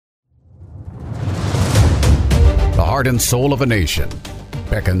heart and soul of a nation,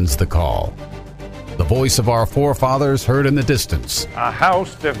 beckons the call. The voice of our forefathers heard in the distance. A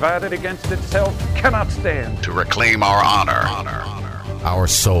house divided against itself cannot stand. To reclaim our honor, our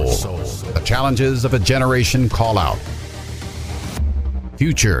soul. The challenges of a generation call out.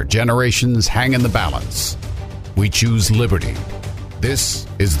 Future generations hang in the balance. We choose liberty. This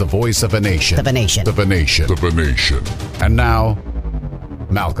is the voice of a nation. Of a nation. Of a nation. Of a nation. And now,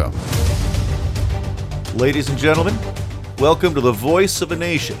 Malcolm. Ladies and gentlemen, welcome to the Voice of a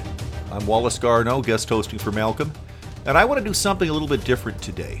Nation. I'm Wallace Garneau, guest hosting for Malcolm, and I want to do something a little bit different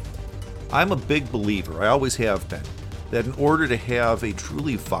today. I'm a big believer, I always have been, that in order to have a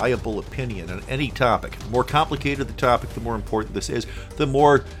truly viable opinion on any topic, the more complicated the topic, the more important this is, the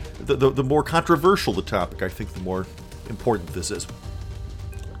more controversial the topic, I think the more important this is.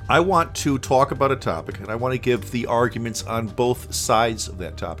 I want to talk about a topic, and I want to give the arguments on both sides of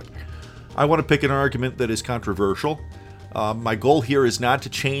that topic. I want to pick an argument that is controversial. My goal here is not to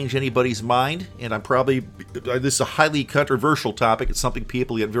change anybody's mind, and this is a highly controversial topic. It's something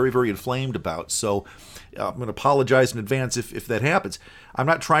people get very, very inflamed about, so I'm going to apologize in advance if that happens. I'm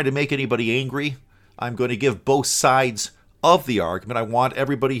not trying to make anybody angry. I'm going to give both sides of the argument. I want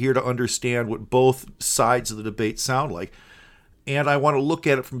everybody here to understand what both sides of the debate sound like, and I want to look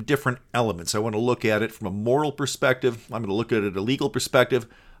at it from different elements. I want to look at it from a moral perspective. I'm going to look at it at a legal perspective.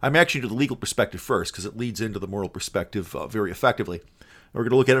 I'm actually to the legal perspective first because it leads into the moral perspective very effectively. We're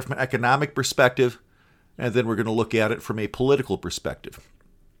going to look at it from an economic perspective, and then we're going to look at it from a political perspective.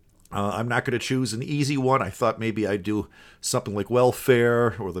 I'm not going to choose an easy one. I thought maybe I'd do something like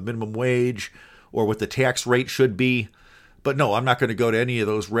welfare or the minimum wage or what the tax rate should be. But no, I'm not going to go to any of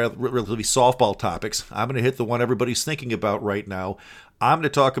those relatively softball topics. I'm going to hit the one everybody's thinking about right now. I'm going to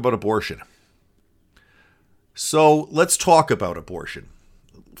talk about abortion. So let's talk about abortion.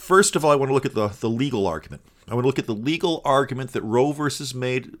 First of all, I want to look at the legal argument. I want to look at the legal argument that Roe versus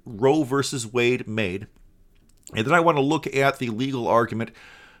Wade made. And then I want to look at the legal argument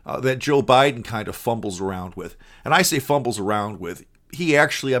that Joe Biden kind of fumbles around with. And I say fumbles around with. He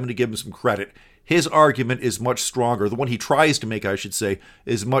actually, I'm going to give him some credit. His argument is much stronger. The one he tries to make, I should say,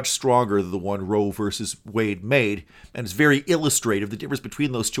 is much stronger than the one Roe versus Wade made. And it's very illustrative. The difference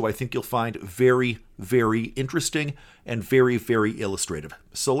between those two, I think you'll find very, very interesting and very, very illustrative.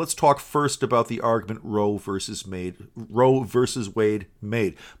 So let's talk first about the argument Roe versus Wade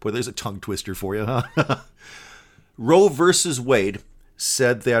made. Boy, there's a tongue twister for you, huh? Roe versus Wade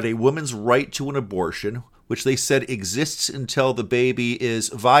said that a woman's right to an abortion, which they said exists until the baby is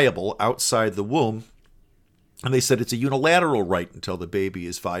viable outside the womb. And they said it's a unilateral right until the baby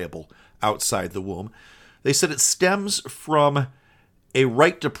is viable outside the womb. They said it stems from a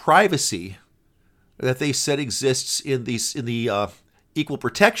right to privacy that they said exists in the Equal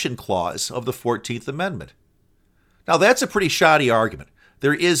Protection Clause of the 14th Amendment. Now, that's a pretty shoddy argument.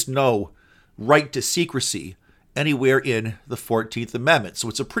 There is no right to secrecy anywhere in the 14th Amendment. So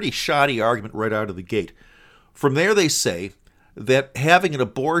it's a pretty shoddy argument right out of the gate. From there, they say that having an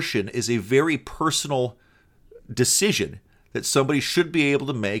abortion is a very personal decision that somebody should be able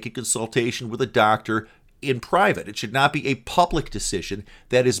to make in consultation with a doctor in private. It should not be a public decision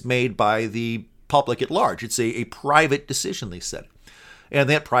that is made by the public at large. It's a private decision, they said. And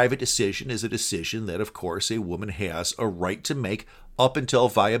that private decision is a decision that, of course, a woman has a right to make up until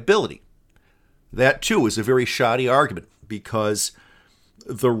viability. That, too, is a very shoddy argument because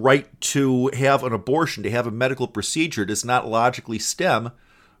the right to have an abortion, to have a medical procedure, does not logically stem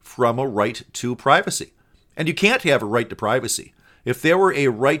from a right to privacy. And you can't have a right to privacy. If there were a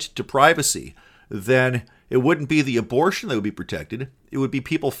right to privacy, then it wouldn't be the abortion that would be protected. It would be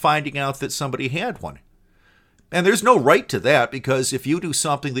people finding out that somebody had one. And there's no right to that because if you do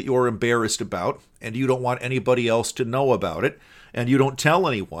something that you're embarrassed about and you don't want anybody else to know about it and you don't tell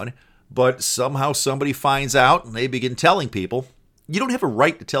anyone, but somehow somebody finds out and they begin telling people, you don't have a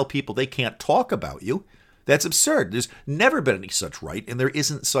right to tell people they can't talk about you. That's absurd. There's never been any such right, and there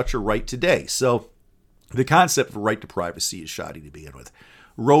isn't such a right today. So the concept of a right to privacy is shoddy to begin with.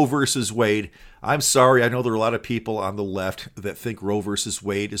 Roe versus Wade, I'm sorry, I know there are a lot of people on the left that think Roe versus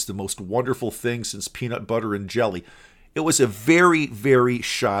Wade is the most wonderful thing since peanut butter and jelly. It was a very, very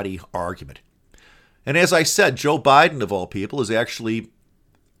shoddy argument. And as I said, Joe Biden, of all people, is actually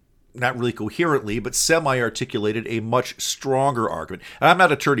not really coherently, but semi-articulated a much stronger argument. And I'm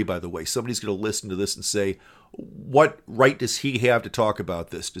not an attorney, by the way. Somebody's going to listen to this and say, what right does he have to talk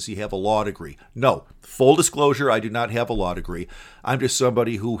about this? Does he have a law degree? No. Full disclosure, I do not have a law degree. I'm just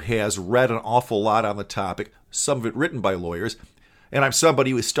somebody who has read an awful lot on the topic, some of it written by lawyers, And I'm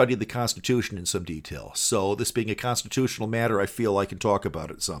somebody who has studied the Constitution in some detail. So this being a constitutional matter, I feel I can talk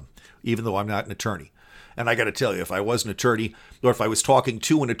about it some, even though I'm not an attorney. And I got to tell you, if I was an attorney, or if I was talking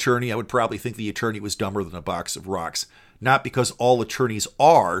to an attorney, I would probably think the attorney was dumber than a box of rocks. Not because all attorneys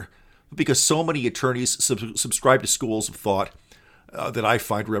are, but because so many attorneys subscribe to schools of thought that I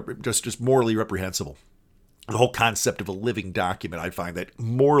find just morally reprehensible. The whole concept of a living document, I find that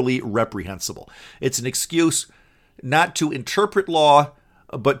morally reprehensible. It's an excuse not to interpret law,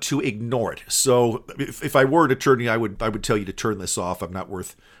 but to ignore it. So if I were an attorney, I would tell you to turn this off. I'm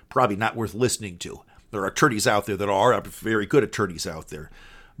probably not worth listening to. There are attorneys out there that are very good attorneys out there.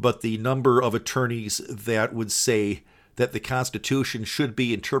 But the number of attorneys that would say that the Constitution should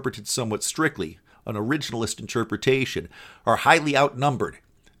be interpreted somewhat strictly, an originalist interpretation, are highly outnumbered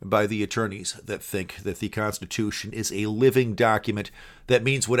by the attorneys that think that the Constitution is a living document that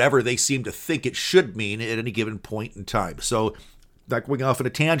means whatever they seem to think it should mean at any given point in time. So, not going off on a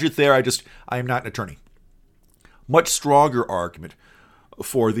tangent there, I am not an attorney. Much stronger argument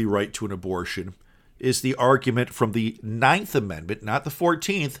for the right to an abortion is the argument from the 9th Amendment, not the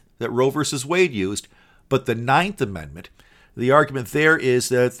 14th that Roe v. Wade used, but the 9th Amendment. The argument there is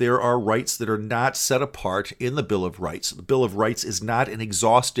that there are rights that are not set apart in the Bill of Rights. The Bill of Rights is not an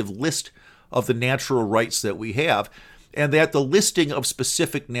exhaustive list of the natural rights that we have, and that the listing of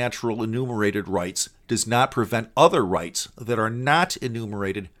specific natural enumerated rights does not prevent other rights that are not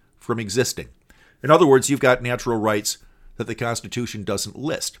enumerated from existing. In other words, you've got natural rights that the Constitution doesn't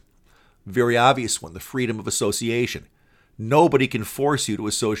list. Very obvious one, the freedom of association. Nobody can force you to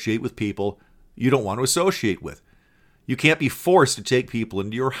associate with people you don't want to associate with. You can't be forced to take people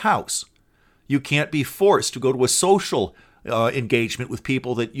into your house. You can't be forced to go to a social engagement with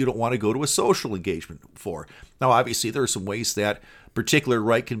people that you don't want to go to a social engagement for. Now, obviously, there are some ways that particular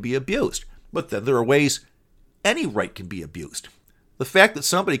right can be abused, but then there are ways any right can be abused. The fact that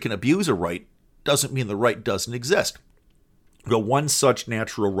somebody can abuse a right doesn't mean the right doesn't exist. One such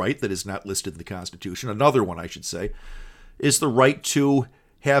natural right that is not listed in the Constitution, another one I should say, is the right to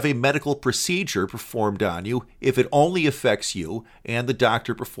have a medical procedure performed on you if it only affects you and the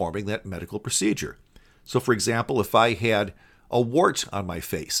doctor performing that medical procedure. So, for example, if I had a wart on my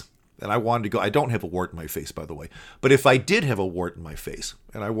face and I wanted to go, I don't have a wart in my face, by the way, but if I did have a wart in my face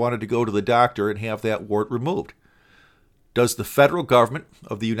and I wanted to go to the doctor and have that wart removed, does the federal government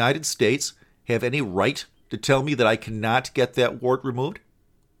of the United States have any right to tell me that I cannot get that wart removed?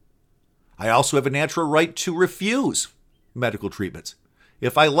 I also have a natural right to refuse medical treatments.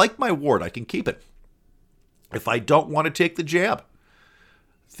 If I like my wart, I can keep it. If I don't want to take the jab,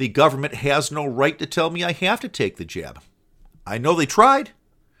 the government has no right to tell me I have to take the jab. I know they tried.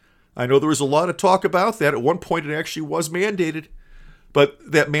 I know there was a lot of talk about that. At one point, it actually was mandated. But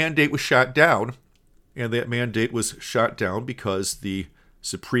that mandate was shot down. And that mandate was shot down because the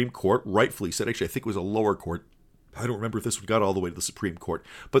Supreme Court rightfully said, actually, I think it was a lower court. I don't remember if this one got all the way to the Supreme Court.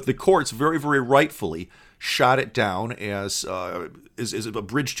 But the courts very, very rightfully shot it down as a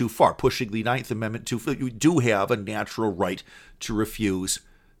bridge too far, pushing the 9th Amendment too far. You do have a natural right to refuse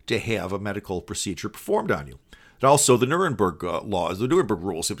to have a medical procedure performed on you. And also the Nuremberg laws, the Nuremberg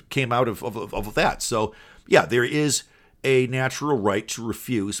rules, it came out of that. So, yeah, there is a natural right to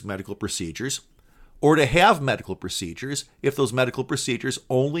refuse medical procedures or to have medical procedures if those medical procedures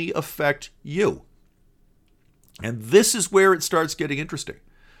only affect you. And this is where it starts getting interesting.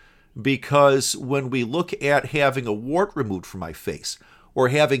 Because when we look at having a wart removed from my face or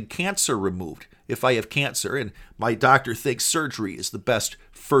having cancer removed, if I have cancer and my doctor thinks surgery is the best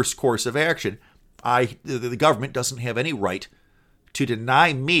first course of action, the government doesn't have any right to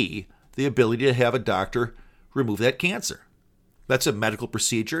deny me the ability to have a doctor remove that cancer. That's a medical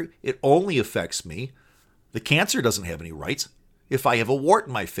procedure. It only affects me. The cancer doesn't have any rights. If I have a wart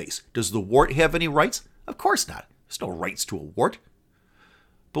in my face, does the wart have any rights? Of course not. There's no rights to a wart.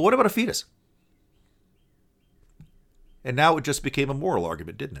 But what about a fetus? And now it just became a moral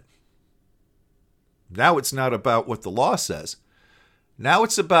argument, didn't it? Now it's not about what the law says. Now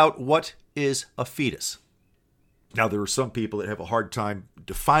it's about what is a fetus. Now there are some people that have a hard time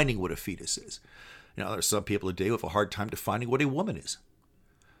defining what a fetus is. There are some people today who have a hard time defining what a woman is.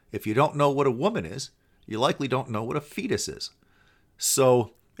 If you don't know what a woman is, you likely don't know what a fetus is.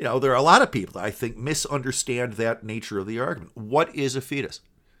 So, there are a lot of people that I think misunderstand that nature of the argument. What is a fetus?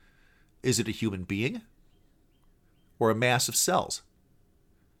 Is it a human being or a mass of cells?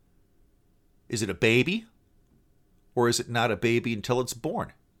 Is it a baby or is it not a baby until it's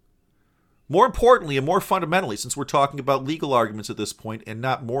born? More importantly and more fundamentally, since we're talking about legal arguments at this point and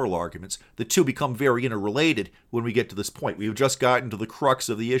not moral arguments, the two become very interrelated when we get to this point. We've just gotten to the crux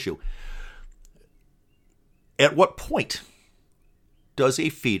of the issue. At what point does a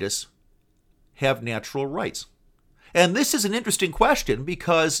fetus have natural rights? And this is an interesting question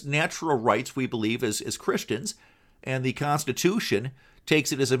because natural rights, we believe as Christians, and the Constitution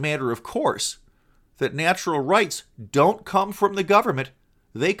takes it as a matter of course that natural rights don't come from the government,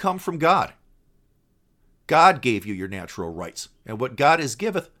 they come from God. God gave you your natural rights, and what God has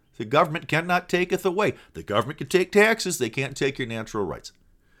giveth, the government cannot taketh away. The government can take taxes, they can't take your natural rights.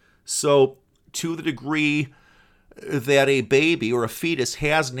 So, to the degree that a baby or a fetus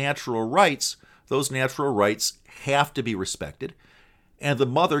has natural rights, those natural rights have to be respected, and the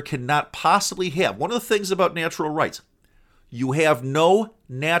mother cannot possibly have. One of the things about natural rights, you have no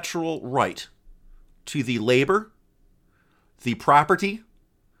natural right to the labor, the property.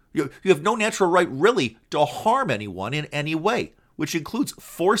 You have no natural right really to harm anyone in any way, which includes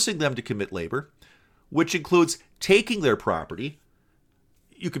forcing them to commit labor, which includes taking their property.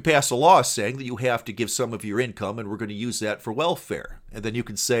 You could pass a law saying that you have to give some of your income and we're going to use that for welfare. And then you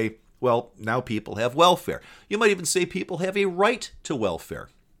can say, well, now people have welfare. You might even say people have a right to welfare.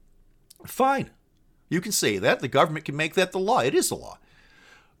 Fine. You can say that. The government can make that the law. It is the law.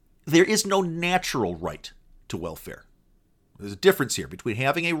 There is no natural right to welfare. There's a difference here between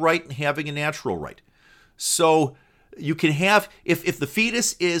having a right and having a natural right. So you can have, if the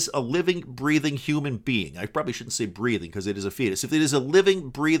fetus is a living, breathing human being, I probably shouldn't say breathing because it is a fetus. If it is a living,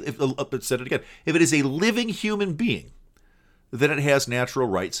 breathing, if it is a living human being, then it has natural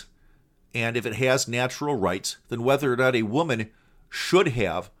rights. And if it has natural rights, then whether or not a woman should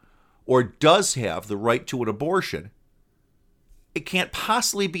have or does have the right to an abortion, it can't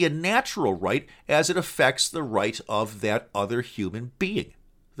possibly be a natural right as it affects the right of that other human being,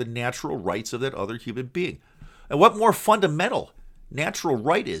 the natural rights of that other human being. And what more fundamental natural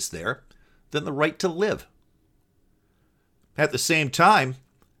right is there than the right to live? At the same time,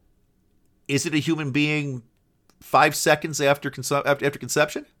 is it a human being 5 seconds after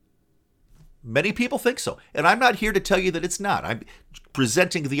conception? Many people think so. And I'm not here to tell you that it's not. I'm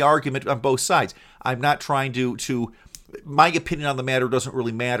presenting the argument on both sides. I'm not trying to my opinion on the matter doesn't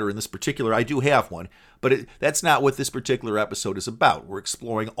really matter in this particular. I do have one, but that's not what this particular episode is about. We're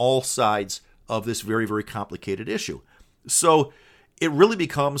exploring all sides of this very, very complicated issue. So it really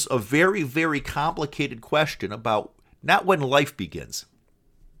becomes a very, very complicated question about not when life begins.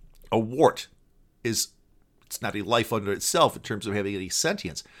 A wart it's not a life unto itself in terms of having any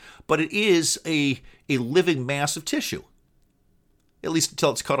sentience, but it is a living mass of tissue, at least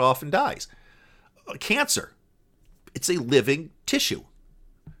until it's cut off and dies. Cancer, it's a living tissue.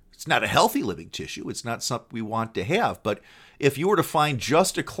 It's not a healthy living tissue. It's not something we want to have. But if you were to find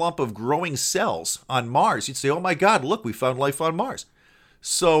just a clump of growing cells on Mars, you'd say, oh my God, look, we found life on Mars.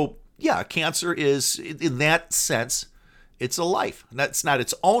 So yeah, cancer is, in that sense, it's a life. And that's not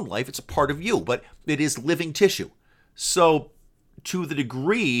its own life. It's a part of you, but it is living tissue. So to the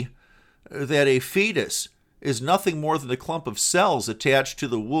degree that a fetus is nothing more than a clump of cells attached to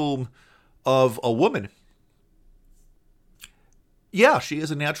the womb of a woman, yeah, she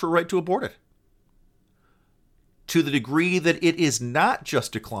has a natural right to abort it. To the degree that it is not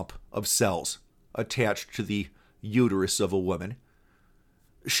just a clump of cells attached to the uterus of a woman,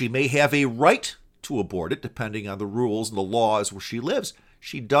 she may have a right to abort it, depending on the rules and the laws where she lives.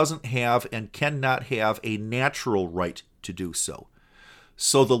 She doesn't have and cannot have a natural right to do so.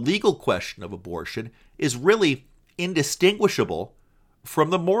 So the legal question of abortion is really indistinguishable from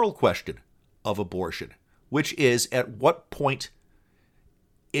the moral question of abortion, which is at what point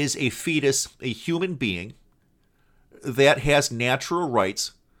is a fetus a human being that has natural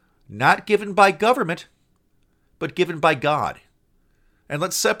rights, not given by government, but given by God. And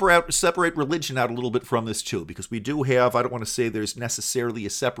let's separate religion out a little bit from this too, because we do have, I don't want to say there's necessarily a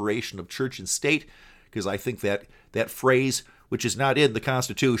separation of church and state, because I think that phrase, which is not in the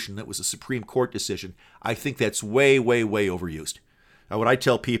Constitution, that was a Supreme Court decision, I think that's way, way, way overused. Now, what I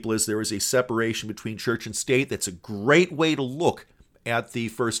tell people is there is a separation between church and state. That's a great way to look at the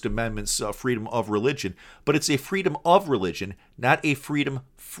First Amendment's freedom of religion, but it's a freedom of religion, not a freedom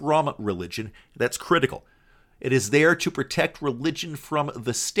from religion. That's critical. It is there to protect religion from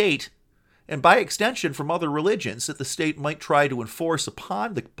the state, and by extension from other religions that the state might try to enforce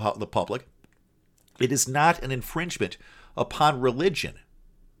upon the public. It is not an infringement upon religion.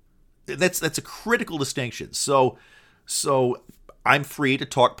 That's a critical distinction. So I'm free to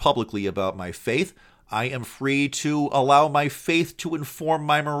talk publicly about my faith. I am free to allow my faith to inform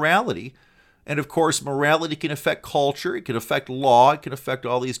my morality. And of course, morality can affect culture, it can affect law, it can affect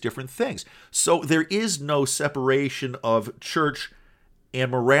all these different things. So there is no separation of church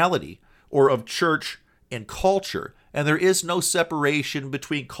and morality, or of church and culture. And there is no separation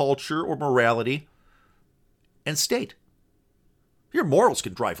between culture or morality and state. Your morals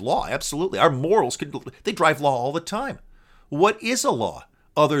can drive law, absolutely. Our morals they drive law all the time. What is a law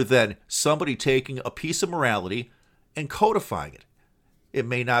other than somebody taking a piece of morality and codifying it? It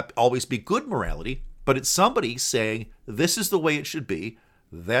may not always be good morality, but it's somebody saying, this is the way it should be.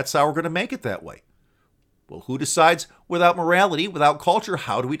 That's how we're going to make it that way. Well, who decides without morality, without culture,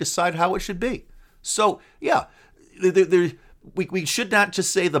 how do we decide how it should be? So, yeah, we should not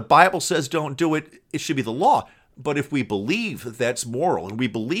just say the Bible says don't do it, it should be the law. But if we believe that's moral, and we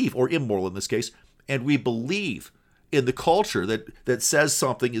believe, or immoral in this case, and we believe in the culture that says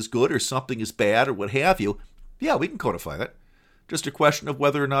something is good or something is bad or what have you, yeah, we can codify that. Just a question of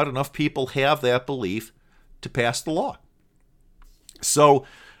whether or not enough people have that belief to pass the law. So,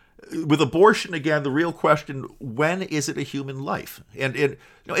 with abortion, again, the real question, when is it a human life? And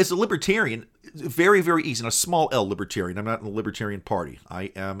as a libertarian, very, very easy, and a small L libertarian, I'm not in the Libertarian Party,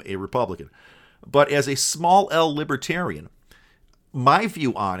 I am a Republican. But as a small L libertarian, my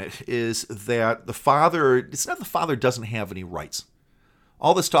view on it is that it's not the father doesn't have any rights.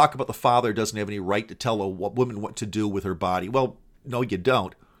 All this talk about the father doesn't have any right to tell a woman what to do with her body. Well, no, you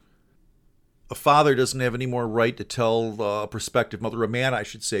don't. A father doesn't have any more right to tell a prospective mother, a man, I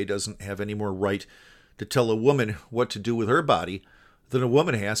should say, doesn't have any more right to tell a woman what to do with her body than a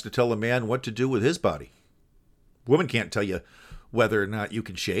woman has to tell a man what to do with his body. A woman can't tell you whether or not you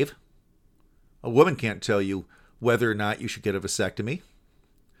can shave. A woman can't tell you whether or not you should get a vasectomy.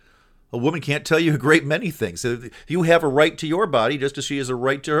 A woman can't tell you a great many things. You have a right to your body just as she has a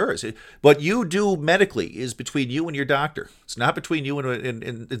right to hers. What you do medically is between you and your doctor. It's not between you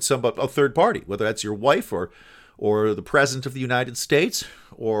and a third party, whether that's your wife or the President of the United States,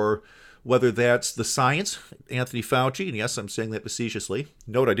 or whether that's the science, Anthony Fauci. And yes, I'm saying that facetiously.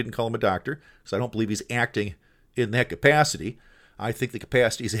 Note, I didn't call him a doctor, because I don't believe he's acting in that capacity. I think the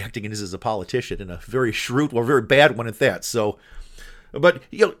capacity he's acting in is as a politician, and a very shrewd, or very bad one at that. So, but,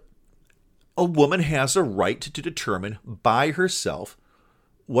 a woman has a right to determine by herself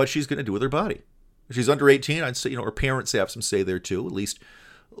what she's going to do with her body. If she's under 18, I'd say, her parents have some say there too. At least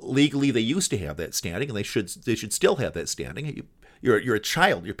legally, they used to have that standing, and they should still have that standing. You're a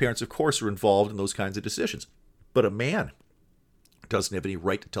child. Your parents, of course, are involved in those kinds of decisions. But a man doesn't have any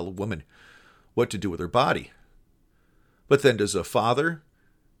right to tell a woman what to do with her body. But then does a father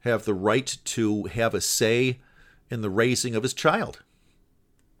have the right to have a say in the raising of his child?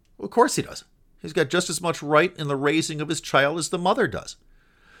 Well, of course he does. He's got just as much right in the raising of his child as the mother does.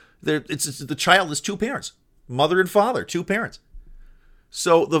 The child has two parents, mother and father, two parents.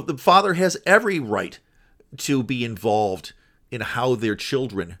 So the father has every right to be involved in how their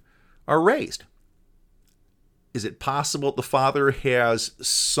children are raised. Is it possible the father has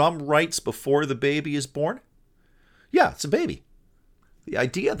some rights before the baby is born? Yeah, it's a baby. The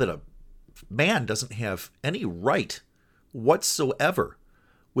idea that a man doesn't have any right whatsoever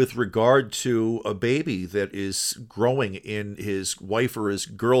with regard to a baby that is growing in his wife or his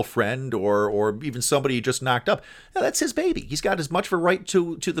girlfriend or even somebody he just knocked up, yeah, that's his baby. He's got as much of a right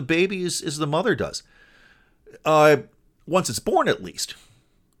to the baby as the mother does. Once it's born, at least.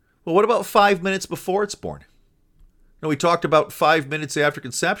 Well, what about 5 minutes before it's born? Now, we talked about 5 minutes after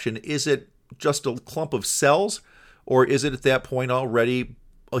conception. Is it just a clump of cells? Or is it at that point already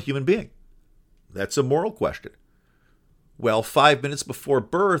a human being? That's a moral question. Well, 5 minutes before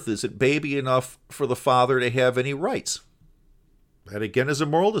birth, is it baby enough for the father to have any rights? That again is a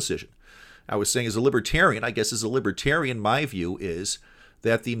moral decision. I was saying as a libertarian, my view is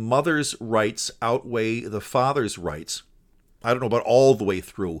that the mother's rights outweigh the father's rights. I don't know about all the way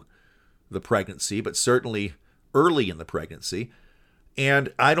through the pregnancy, but certainly early in the pregnancy.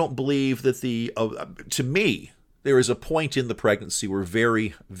 And I don't believe that to me, there is a point in the pregnancy where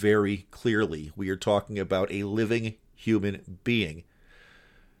very, very clearly we are talking about a living human being.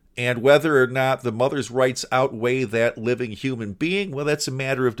 And whether or not the mother's rights outweigh that living human being, well, that's a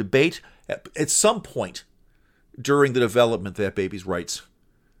matter of debate. At some point during the development, that baby's rights,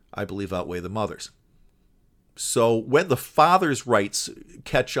 I believe, outweigh the mother's. So when the father's rights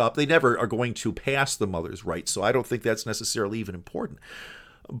catch up, they never are going to pass the mother's rights. So I don't think that's necessarily even important.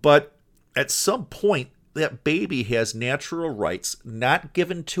 But at some point, that baby has natural rights not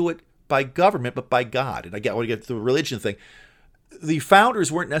given to it by government, but by God. And I want to get to the religion thing. The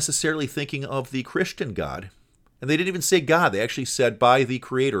founders weren't necessarily thinking of the Christian God. And they didn't even say God. They actually said by the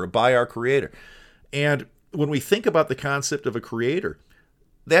Creator, or by our Creator. And when we think about the concept of a Creator,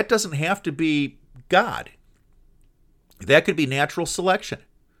 that doesn't have to be God. That could be natural selection.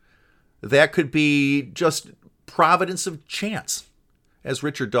 That could be just providence of chance, as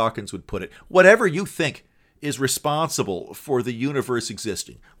Richard Dawkins would put it. Whatever you think is responsible for the universe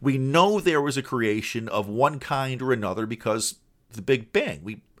existing. We know there was a creation of one kind or another because the Big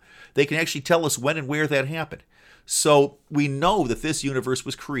Bang. They can actually tell us when and where that happened. So we know that this universe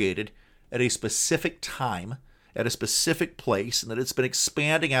was created at a specific time, at a specific place, and that it's been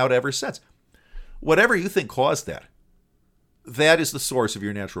expanding out ever since. Whatever you think caused that, that is the source of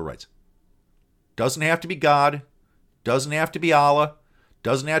your natural rights. Doesn't have to be God, doesn't have to be Allah,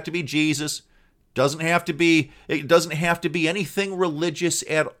 doesn't have to be Jesus, it doesn't have to be anything religious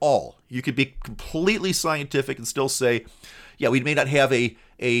at all. You could be completely scientific and still say, yeah, we may not have a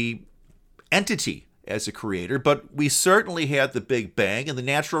entity as a creator, but we certainly had the Big Bang, and the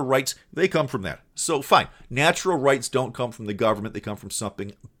natural rights, they come from that. So fine, natural rights don't come from the government, they come from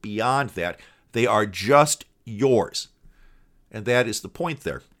something beyond that. They are just yours. And that is the point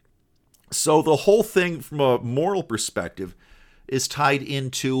there. So the whole thing from a moral perspective is tied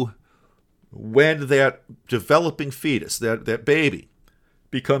into when that developing fetus, that baby,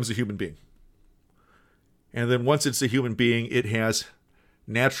 becomes a human being. And then once it's a human being, it has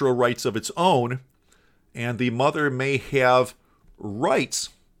natural rights of its own, and the mother may have rights,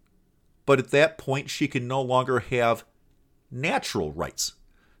 but at that point she can no longer have natural rights.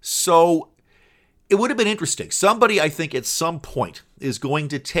 So it would have been interesting. Somebody, I think, at some point is going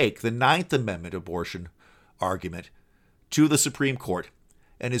to take the Ninth Amendment abortion argument to the Supreme Court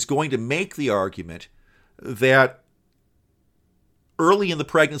and is going to make the argument that early in the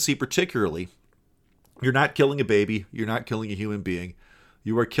pregnancy particularly, you're not killing a baby, you're not killing a human being,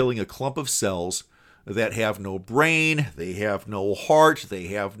 you are killing a clump of cells that have no brain, they have no heart, they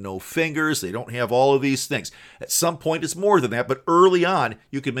have no fingers, they don't have all of these things. At some point it's more than that, but early on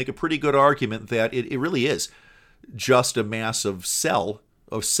you can make a pretty good argument that it really is just a mass of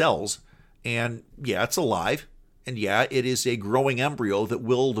cells, and yeah, it's alive, and yeah, it is a growing embryo that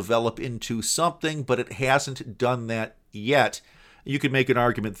will develop into something, but it hasn't done that yet. You can make an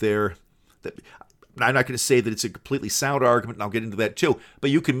argument there that I'm not going to say that it's a completely sound argument, and I'll get into that too, but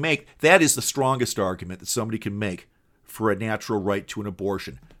you can make, that is the strongest argument that somebody can make for a natural right to an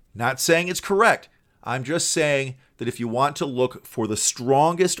abortion. Not saying it's correct. I'm just saying that if you want to look for the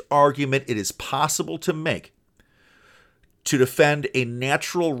strongest argument it is possible to make to defend a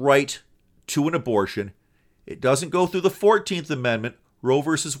natural right to an abortion, it doesn't go through the 14th Amendment. Roe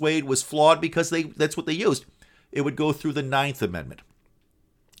versus Wade was flawed because that's what they used. It would go through the 9th Amendment.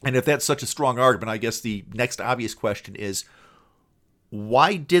 And if that's such a strong argument, I guess the next obvious question is,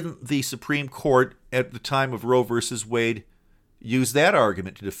 why didn't the Supreme Court at the time of Roe versus Wade use that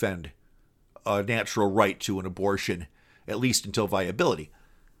argument to defend a natural right to an abortion, at least until viability?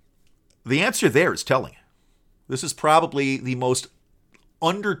 The answer there is telling. This is probably the most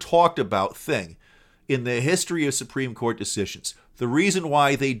under-talked about thing in the history of Supreme Court decisions. The reason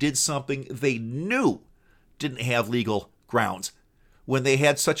why they did something they knew didn't have legal grounds, when they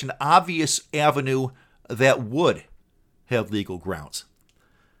had such an obvious avenue that would have legal grounds.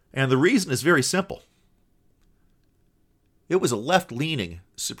 And the reason is very simple. It was a left-leaning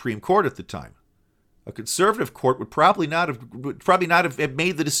Supreme Court at the time. A conservative court would probably not have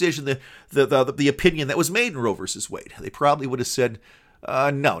made the decision, the opinion that was made in Roe versus Wade. They probably would have said,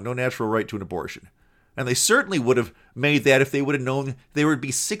 no natural right to an abortion. And they certainly would have made that if they would have known there would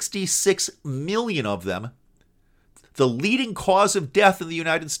be 66 million of them. The leading cause of death in the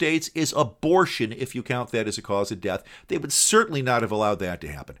United States is abortion, if you count that as a cause of death. They would certainly not have allowed that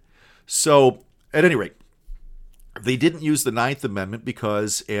to happen. So, at any rate, they didn't use the Ninth Amendment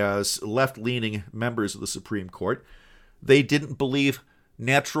because, as left-leaning members of the Supreme Court, they didn't believe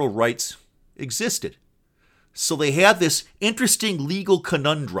natural rights existed. So they had this interesting legal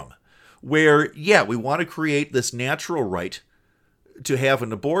conundrum where, yeah, we want to create this natural right to have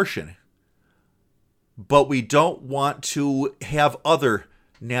an abortion, but we don't want to have other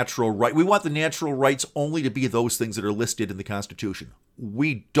natural rights. We want the natural rights only to be those things that are listed in the Constitution.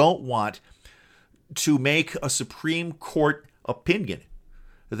 We don't want to make a Supreme Court opinion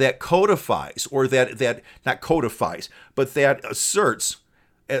that codifies, or that not codifies, but that asserts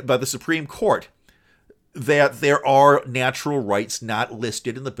by the Supreme Court that there are natural rights not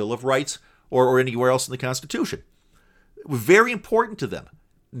listed in the Bill of Rights or anywhere else in the Constitution. Very important to them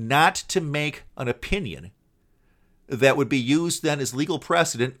not to make an opinion that would be used then as legal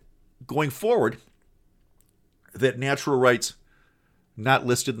precedent going forward that natural rights not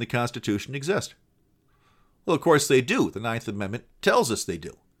listed in the Constitution exist. Well, of course they do. The Ninth Amendment tells us they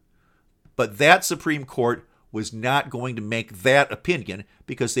do. But that Supreme Court was not going to make that opinion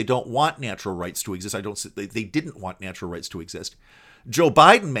because they don't want natural rights to exist. They didn't want natural rights to exist. Joe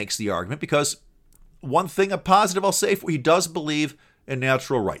Biden makes the argument because one thing, a positive I'll say, he does believe in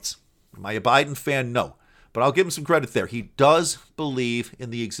natural rights. Am I a Biden fan? No. But I'll give him some credit there. He does believe in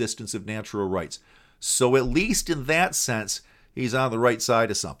the existence of natural rights. So at least in that sense, he's on the right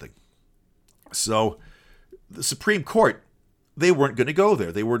side of something. So the Supreme Court, they weren't going to go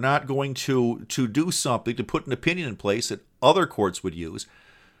there. They were not going to do something, to put an opinion in place that other courts would use,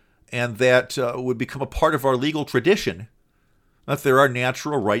 and that would become a part of our legal tradition, that there are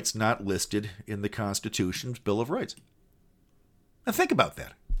natural rights not listed in the Constitution's Bill of Rights. Now think about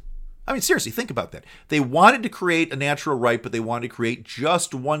that. I mean, seriously, think about that. They wanted to create a natural right, but they wanted to create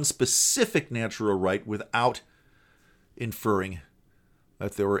just one specific natural right without inferring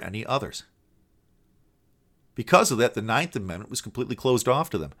that there were any others. Because of that, the Ninth Amendment was completely closed off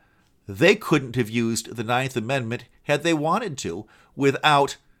to them. They couldn't have used the Ninth Amendment had they wanted to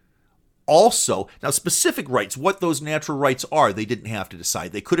without also, now specific rights, what those natural rights are, they didn't have to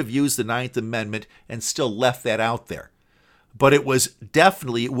decide. They could have used the Ninth Amendment and still left that out there. But it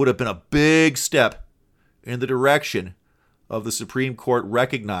would have been a big step in the direction of the Supreme Court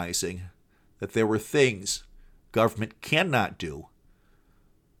recognizing that there were things government cannot do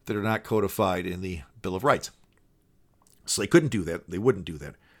that are not codified in the Bill of Rights. So they couldn't do that. They wouldn't do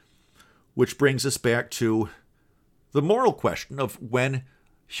that. Which brings us back to the moral question of when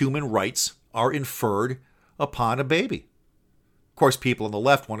human rights are inferred upon a baby. Of course, people on the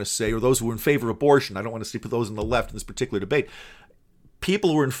left want to say, or those who are in favor of abortion, I don't want to speak for those on the left in this particular debate,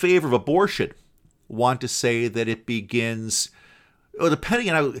 people who are in favor of abortion want to say that it begins,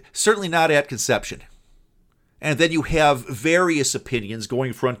 depending on, certainly not at conception. And then you have various opinions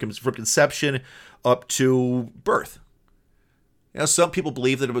going from conception up to birth. You know, some people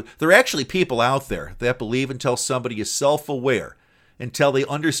believe that there are actually people out there that believe until somebody is self-aware, until they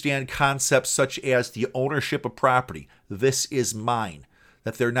understand concepts such as the ownership of property, this is mine,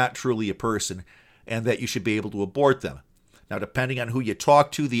 that they're not truly a person, and that you should be able to abort them. Now, depending on who you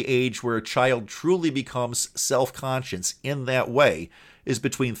talk to, the age where a child truly becomes self-conscious in that way is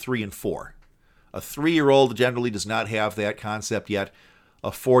between 3 and 4. A 3-year-old generally does not have that concept yet.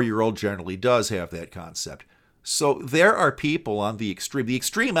 A 4-year-old generally does have that concept. So there are people on the extreme. The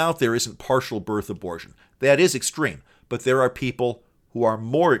extreme out there isn't partial birth abortion. That is extreme. But there are people who are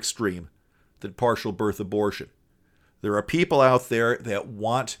more extreme than partial birth abortion. There are people out there that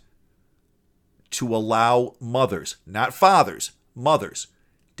want to allow mothers, not fathers, mothers,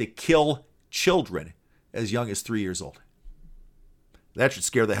 to kill children as young as 3 years old. That should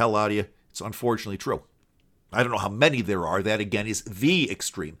scare the hell out of you. It's unfortunately true. I don't know how many there are. That, again, is the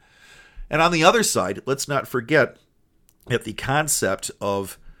extreme. And on the other side, let's not forget that the concept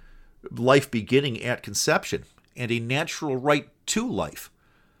of life beginning at conception and a natural right to life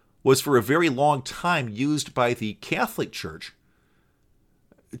was for a very long time used by the Catholic Church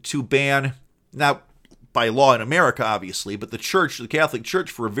to ban, not by law in America, obviously, but the Catholic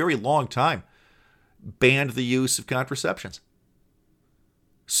Church, for a very long time, banned the use of contraceptions.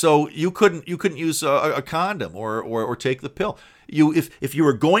 So you couldn't use a condom or take the pill. If you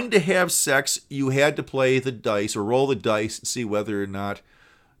were going to have sex, you had to play the dice or roll the dice and see whether or not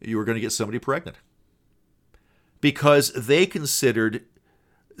you were going to get somebody pregnant. Because they considered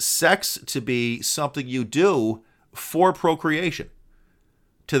sex to be something you do for procreation.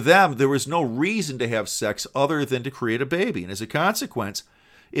 To them, there was no reason to have sex other than to create a baby. And as a consequence,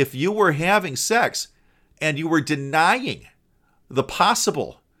 if you were having sex and you were denying the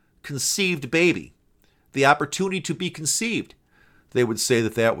possible conceived baby the opportunity to be conceived, they would say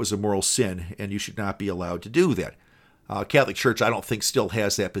that that was a moral sin and you should not be allowed to do that. Catholic Church, I don't think, still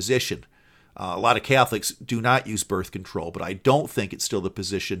has that position. A lot of Catholics do not use birth control, but I don't think it's still the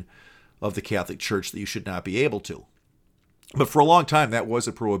position of the Catholic Church that you should not be able to. But for a long time, that was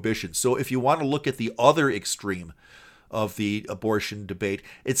a prohibition. So if you want to look at the other extreme of the abortion debate,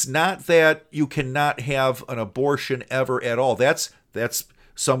 it's not that you cannot have an abortion ever at all. That's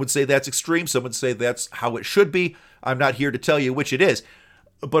some would say that's extreme. Some would say that's how it should be. I'm not here to tell you which it is.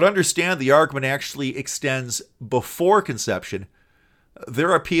 But understand the argument actually extends before conception.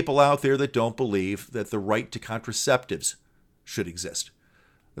 There are people out there that don't believe that the right to contraceptives should exist.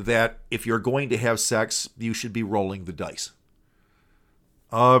 That if you're going to have sex, you should be rolling the dice.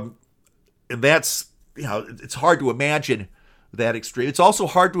 And that's, it's hard to imagine that extreme. It's also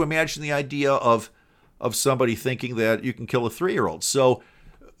hard to imagine the idea of somebody thinking that you can kill a 3-year-old. So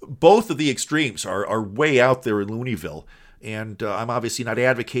both of the extremes are way out there in Looneyville. And I'm obviously not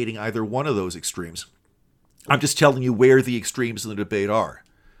advocating either one of those extremes. I'm just telling you where the extremes in the debate are.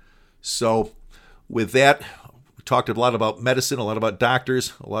 So with that, we talked a lot about medicine, a lot about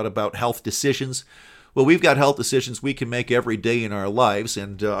doctors, a lot about health decisions. Well, we've got health decisions we can make every day in our lives,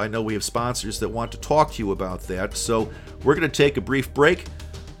 and I know we have sponsors that want to talk to you about that. So we're going to take a brief break.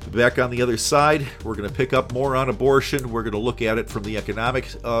 Back on the other side, we're going to pick up more on abortion. We're going to look at it from the economic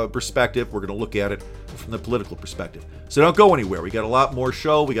perspective. We're going to look at it from the political perspective. So don't go anywhere. We got a lot more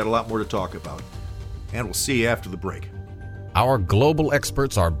show. We got a lot more to talk about. And we'll see you after the break. Our global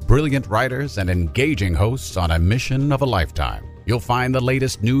experts are brilliant writers and engaging hosts on a mission of a lifetime. You'll find the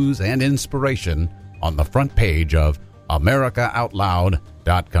latest news and inspiration on the front page of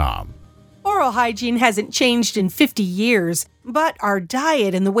AmericaOutloud.com. Oral hygiene hasn't changed in 50 years, but our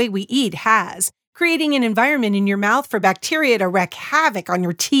diet and the way we eat has, creating an environment in your mouth for bacteria to wreak havoc on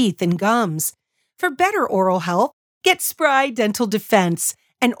your teeth and gums. For better oral health, get Spry Dental Defense,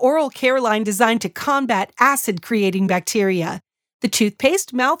 an oral care line designed to combat acid-creating bacteria. The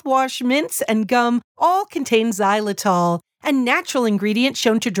toothpaste, mouthwash, mints, and gum all contain xylitol, a natural ingredient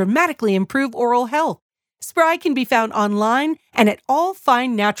shown to dramatically improve oral health. Spry can be found online and at all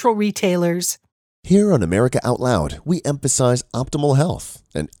fine natural retailers. Here on America Out Loud, we emphasize optimal health,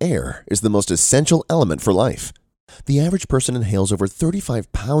 and air is the most essential element for life. The average person inhales over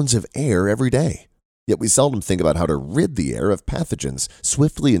 35 pounds of air every day, yet we seldom think about how to rid the air of pathogens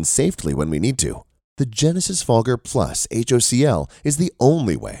swiftly and safely when we need to. The Genesis Fogger Plus HOCl is the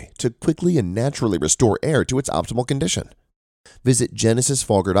only way to quickly and naturally restore air to its optimal condition. Visit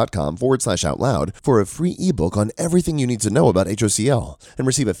genesisfogger.com/outloud for a free ebook on everything you need to know about HOCl and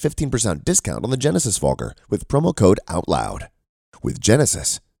receive a 15% discount on the Genesis Fogger with promo code OUTLOUD. With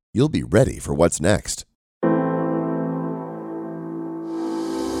Genesis, you'll be ready for what's next.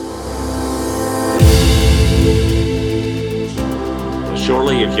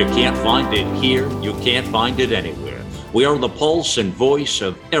 Surely if you can't find it here, you can't find it anywhere. We are the pulse and voice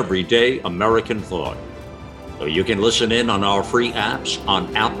of everyday American thought. So you can listen in on our free apps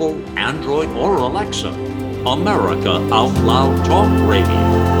on Apple, Android, or Alexa. America Out Loud Talk Radio.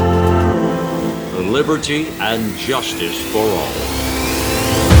 Liberty and justice for all.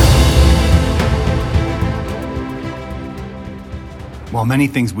 While many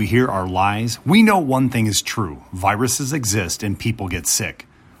things we hear are lies, we know one thing is true. Viruses exist and people get sick.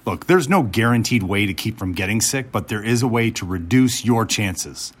 Look, there's no guaranteed way to keep from getting sick, but there is a way to reduce your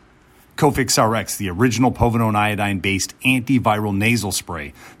chances. Cofix RX, the original povidone iodine-based antiviral nasal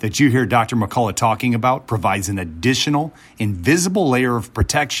spray that you hear Dr. McCullough talking about, provides an additional, invisible layer of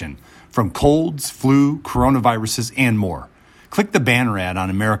protection from colds, flu, coronaviruses, and more. Click the banner ad on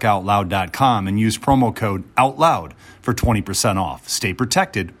AmericaOutloud.com and use promo code OUTLOUD for 20% off. Stay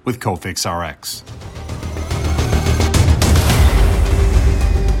protected with Cofix RX.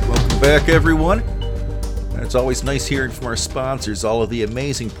 Welcome back, everyone. It's always nice hearing from our sponsors, all of the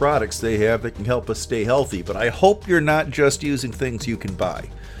amazing products they have that can help us stay healthy. But I hope you're not just using things you can buy.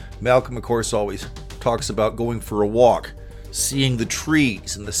 Malcolm, of course, always talks about going for a walk, seeing the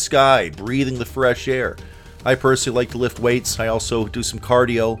trees and the sky, breathing the fresh air. I personally like to lift weights. I also do some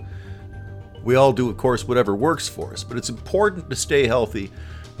cardio. We all do, of course, whatever works for us. But it's important to stay healthy,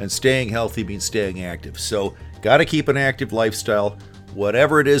 and staying healthy means staying active. So, got to keep an active lifestyle.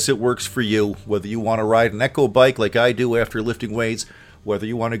 Whatever it is that works for you, whether you want to ride an echo bike like I do after lifting weights, whether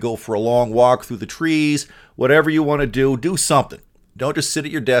you want to go for a long walk through the trees, whatever you want to do something. Don't just sit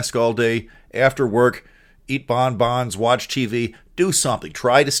at your desk all day after work, eat bonbons, watch TV. Do something.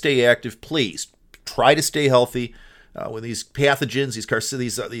 Try to stay active, please. Try to stay healthy. When these pathogens,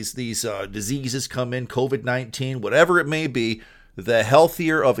 these diseases come in, COVID-19, whatever it may be, the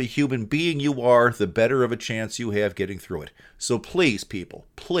healthier of a human being you are, the better of a chance you have getting through it. So please, people,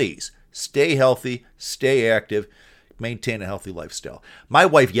 please stay healthy, stay active, maintain a healthy lifestyle. My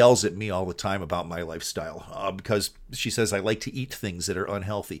wife yells at me all the time about my lifestyle because she says I like to eat things that are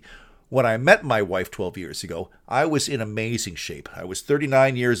unhealthy. When I met my wife 12 years ago, I was in amazing shape. I was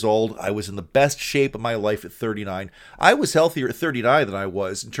 39 years old. I was in the best shape of my life at 39. I was healthier at 39 than I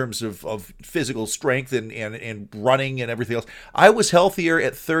was in terms of physical strength and running and everything else. I was healthier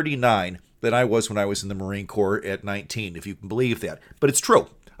at 39 than I was when I was in the Marine Corps at 19, if you can believe that. But it's true.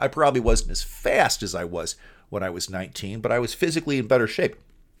 I probably wasn't as fast as I was when I was 19, but I was physically in better shape.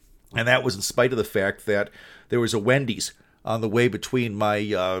 And that was in spite of the fact that there was a Wendy's on the way between my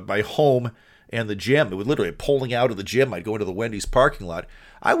my home and the gym. It was literally pulling out of the gym. I'd go into the Wendy's parking lot.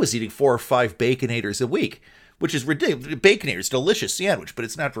 I was eating 4 or 5 Baconators a week, which is ridiculous. Baconators, delicious sandwich, but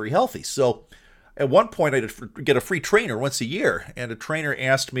it's not very healthy. So at one point, I'd get a free trainer once a year, and a trainer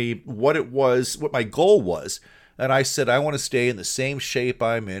asked me what my goal was, and I said I want to stay in the same shape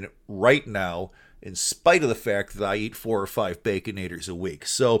I'm in right now, in spite of the fact that I eat 4 or 5 Baconators a week.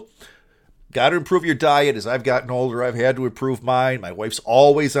 So got to improve your diet. As I've gotten older, I've had to improve mine. My wife's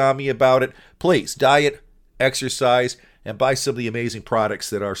always on me about it. Please, diet, exercise, and buy some of the amazing products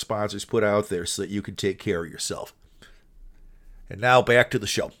that our sponsors put out there so that you can take care of yourself. And now back to the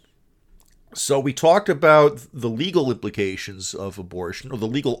show. So we talked about the legal implications of abortion, or the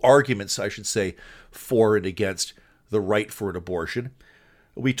legal arguments, I should say, for and against the right for an abortion.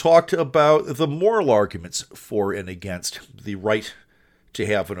 We talked about the moral arguments for and against the right to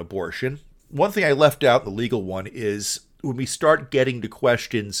have an abortion. One thing I left out, the legal one, is when we start getting to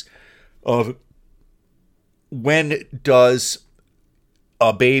questions of when does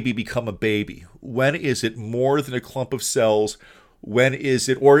a baby become a baby? When is it more than a clump of cells? When is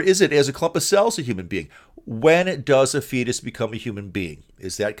it, or is it as a clump of cells, a human being? When does a fetus become a human being?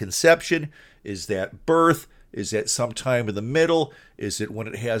 Is that conception? Is that birth? Is that sometime in the middle? Is it when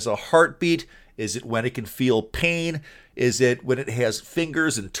it has a heartbeat? Is it when it can feel pain? Is it when it has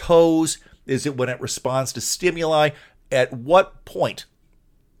fingers and toes? Is it when it responds to stimuli? At what point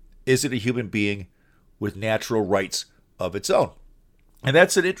is it a human being with natural rights of its own? And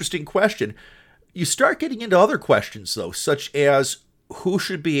that's an interesting question. You start getting into other questions, though, such as who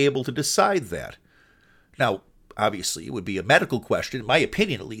should be able to decide that? Now, obviously, it would be a medical question, in my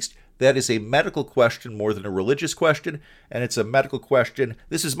opinion at least. That is a medical question more than a religious question, and it's a medical question.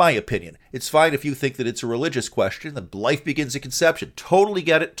 This is my opinion. It's fine if you think that it's a religious question, that life begins at conception. Totally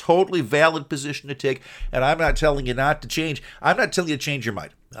get it, totally valid position to take, and I'm not telling you not to change. I'm not telling you to change your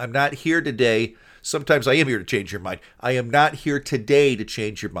mind. I'm not here today. Sometimes I am here to change your mind. I am not here today to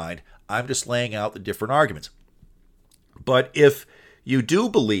change your mind. I'm just laying out the different arguments. But if you do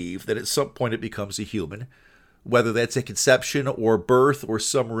believe that at some point it becomes a human, whether that's at conception or birth or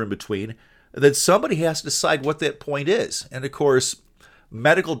somewhere in between, then somebody has to decide what that point is. And of course,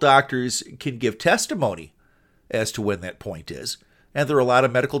 medical doctors can give testimony as to when that point is. And there are a lot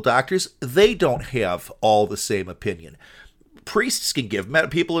of medical doctors, they don't have all the same opinion. Priests can give,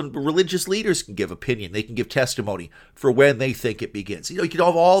 people and religious leaders can give opinion. They can give testimony for when they think it begins. You can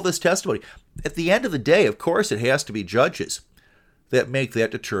have all this testimony. At the end of the day, of course, it has to be judges that make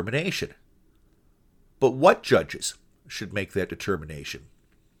that determination. But what judges should make that determination?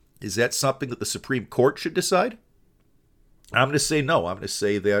 Is that something that the Supreme Court should decide? I'm going to say no. I'm going to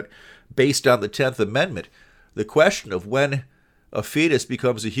say that based on the 10th Amendment, the question of when a fetus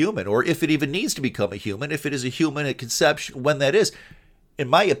becomes a human, or if it even needs to become a human, if it is a human at conception, when that is, in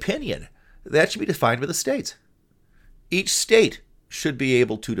my opinion, that should be defined by the states. Each state should be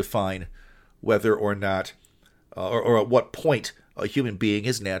able to define whether or not, or at what point a human being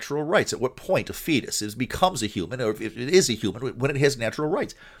has natural rights, at what point a fetus becomes a human, or if it is a human, when it has natural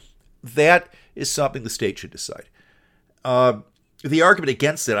rights. That is something the state should decide. The argument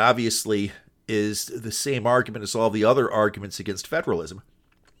against it, obviously, is the same argument as all the other arguments against federalism,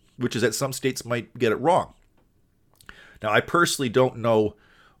 which is that some states might get it wrong. Now, I personally don't know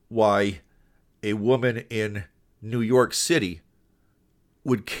why a woman in New York City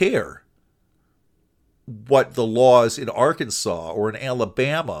would care what the laws in Arkansas or in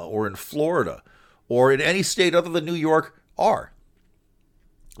Alabama or in Florida or in any state other than New York are.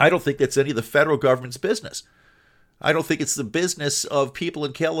 I don't think that's any of the federal government's business. I don't think it's the business of people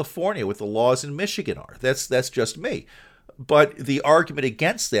in California what the laws in Michigan are. That's just me. But the argument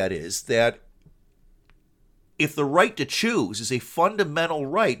against that is that if the right to choose is a fundamental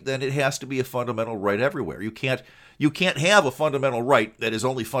right, then it has to be a fundamental right everywhere. You can't have a fundamental right that is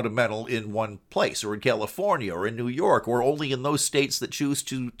only fundamental in one place, or in California, or in New York, or only in those states that choose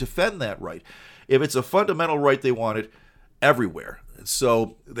to defend that right. If it's a fundamental right, they want it everywhere.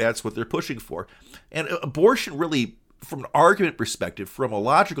 So that's what they're pushing for. And abortion really, from an argument perspective, from a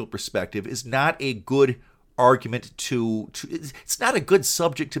logical perspective, is not a good argument to it's not a good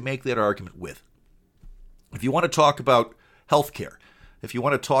subject to make that argument with. If you want to talk about healthcare, if you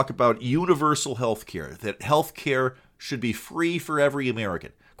want to talk about universal healthcare, that healthcare should be free for every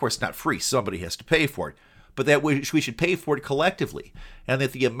American. Of course, not free. Somebody has to pay for it. But that we should pay for it collectively. And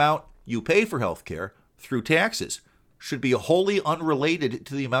that the amount you pay for healthcare through taxes should be wholly unrelated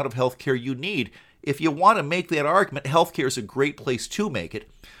to the amount of healthcare you need. If you want to make that argument, healthcare is a great place to make it,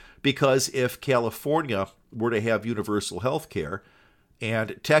 because if California were to have universal healthcare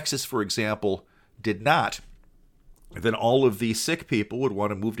and Texas, for example, did not, then all of these sick people would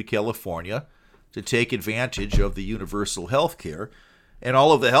want to move to California to take advantage of the universal healthcare, and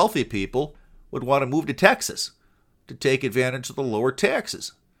all of the healthy people would want to move to Texas to take advantage of the lower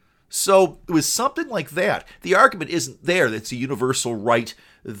taxes. So it was something like that. The argument isn't there that it's a universal right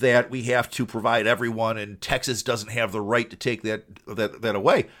that we have to provide everyone and Texas doesn't have the right to take that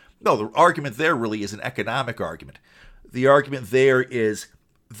away. No, the argument there really is an economic argument. The argument there is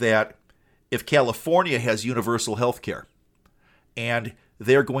that if California has universal health care and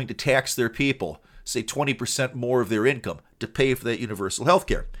they're going to tax their people, say 20% more of their income to pay for that universal health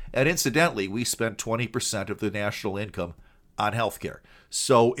care, and incidentally, we spend 20% of the national income on healthcare.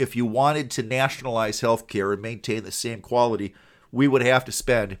 So if you wanted to nationalize healthcare and maintain the same quality, we would have to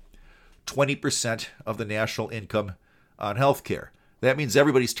spend 20% of the national income on healthcare. That means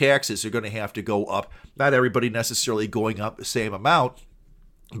everybody's taxes are going to have to go up. Not everybody necessarily going up the same amount,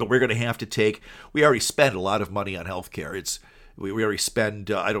 but we're going to have to take, we already spend a lot of money on healthcare. We already spend,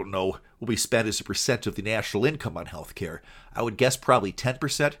 I don't know, what we spend as a percent of the national income on healthcare. I would guess probably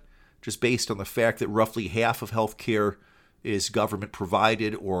 10%, just based on the fact that roughly half of healthcare is government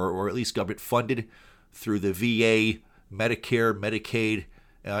provided or at least government funded through the VA, Medicare, Medicaid,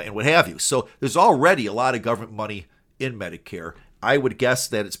 and what have you. So there's already a lot of government money in Medicare. I would guess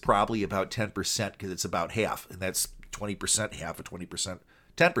that it's probably about 10% because it's about half, and that's 20%, half of 20%,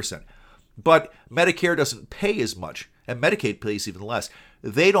 10%. But Medicare doesn't pay as much, and Medicaid pays even less.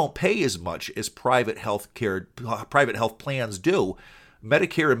 They don't pay as much as private health plans do.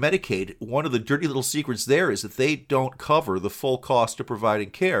 Medicare and Medicaid, one of the dirty little secrets there is that they don't cover the full cost of providing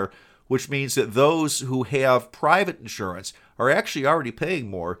care, which means that those who have private insurance are actually already paying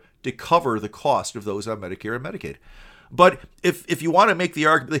more to cover the cost of those on Medicare and Medicaid. But if you want to make the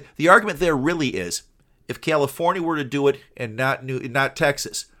argument there really is, if California were to do it and not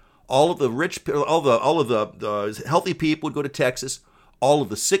Texas, all of the healthy people would go to Texas, all of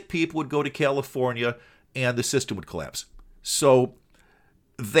the sick people would go to California, and the system would collapse. So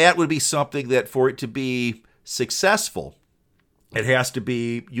that would be something that, for it to be successful, it has to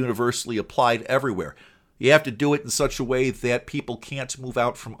be universally applied everywhere. You have to do it in such a way that people can't move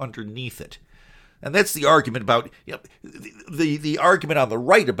out from underneath it. And that's the argument about, the argument on the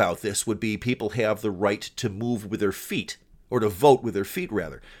right about this would be people have the right to move with their feet, or to vote with their feet,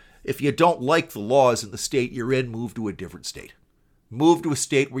 rather. If you don't like the laws in the state you're in, move to a different state. Move to a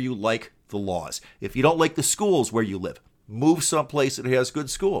state where you like the laws. If you don't like the schools where you live, move someplace that has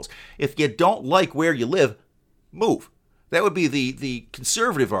good schools. If you don't like where you live, move. That would be the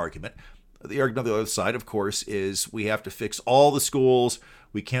conservative argument. The argument on the other side, of course, is we have to fix all the schools.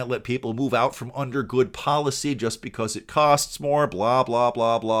 We can't let people move out from under good policy just because it costs more, blah, blah,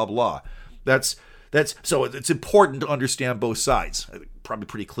 blah, blah, blah. So it's important to understand both sides. Probably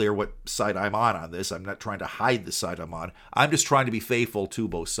pretty clear what side I'm on this. I'm not trying to hide the side I'm on. I'm just trying to be faithful to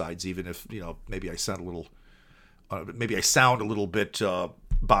both sides, even if, maybe I sound a little bit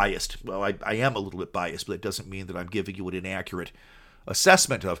biased. Well, I am a little bit biased, but it doesn't mean that I'm giving you an inaccurate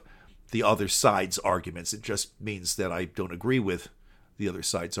assessment of the other side's arguments. It just means that I don't agree with the other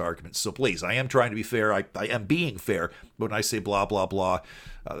side's arguments. So please, I am trying to be fair. I am being fair. When I say blah, blah, blah,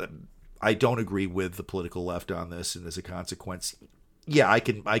 I don't agree with the political left on this, and as a consequence, yeah, I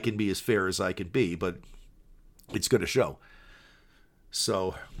can be as fair as I can be, but it's going to show.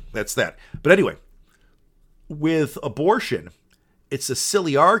 So that's that. But anyway, with abortion, it's a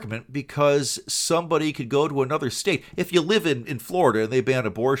silly argument because somebody could go to another state. If you live in Florida and they ban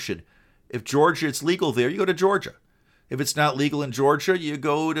abortion, if Georgia, it's legal there, you go to Georgia. If it's not legal in Georgia, you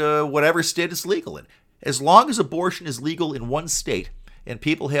go to whatever state it's legal in. As long as abortion is legal in one state and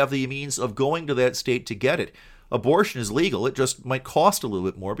people have the means of going to that state to get it, abortion is legal. It just might cost a little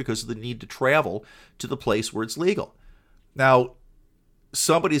bit more because of the need to travel to the place where it's legal. Now,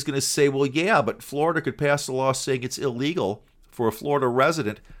 somebody's going to say, well, yeah, but Florida could pass a law saying it's illegal for a Florida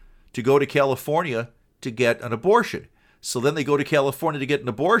resident to go to California to get an abortion. So then they go to California to get an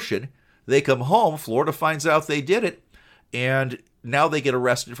abortion. They come home, Florida finds out they did it, and now they get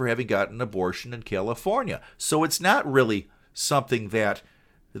arrested for having gotten an abortion in California. So it's not really something that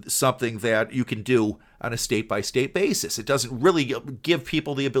you can do on a state-by-state basis. It doesn't really give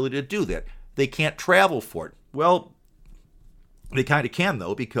people the ability to do that. They can't travel for it. Well, they kind of can,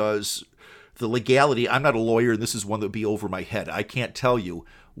 though, because the legality, I'm not a lawyer, and this is one that would be over my head. I can't tell you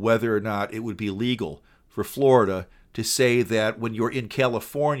whether or not it would be legal for Florida to say that when you're in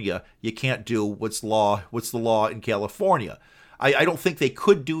California, you can't do what's the law in California. I don't think they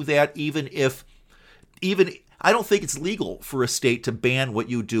could do that even I don't think it's legal for a state to ban what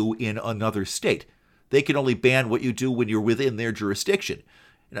you do in another state. They can only ban what you do when you're within their jurisdiction.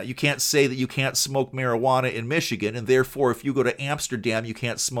 Now, you can't say that you can't smoke marijuana in Michigan, and therefore if you go to Amsterdam, you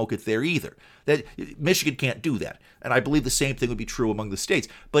can't smoke it there either. Michigan can't do that. And I believe the same thing would be true among the states.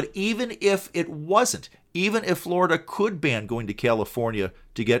 But even if it wasn't, even if Florida could ban going to California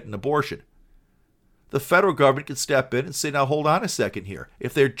to get an abortion, the federal government could step in and say, now hold on a second here.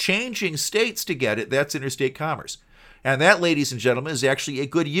 If they're changing states to get it, that's interstate commerce. And that, ladies and gentlemen, is actually a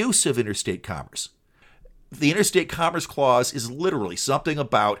good use of interstate commerce. The Interstate Commerce Clause is literally something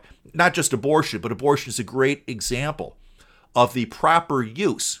about not just abortion, but abortion is a great example of the proper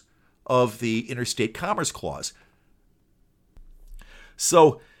use of the Interstate Commerce Clause.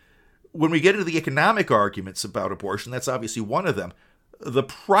 So when we get into the economic arguments about abortion, that's obviously one of them. The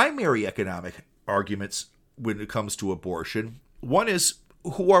primary economic arguments when it comes to abortion, one is,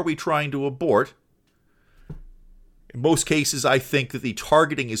 who are we trying to abort? In most cases, I think that the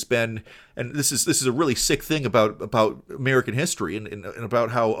targeting has been, and this is a really sick thing about American history and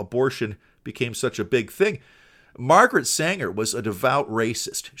about how abortion became such a big thing. Margaret Sanger was a devout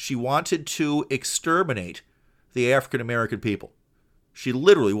racist. She wanted to exterminate the African American people. She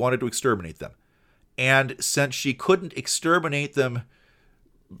literally wanted to exterminate them. And since she couldn't exterminate them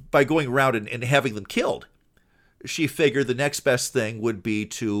by going around and having them killed, she figured the next best thing would be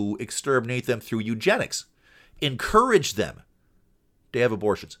to exterminate them through eugenics. Encourage them to have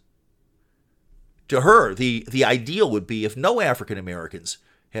abortions. To her, the ideal would be if no African Americans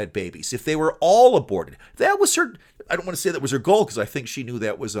had babies, if they were all aborted. That was her, I don't want to say that was her goal because I think she knew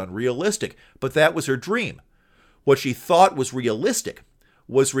that was unrealistic, but that was her dream. What she thought was realistic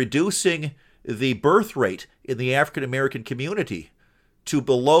was reducing the birth rate in the African American community to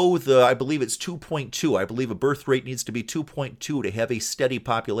below I believe it's 2.2. I believe a birth rate needs to be 2.2 to have a steady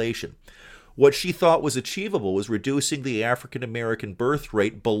population. What she thought was achievable was reducing the African American birth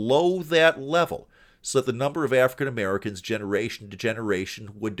rate below that level so that the number of African Americans generation to generation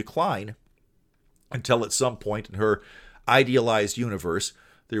would decline until at some point in her idealized universe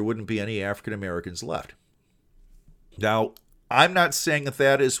there wouldn't be any African Americans left. Now, I'm not saying that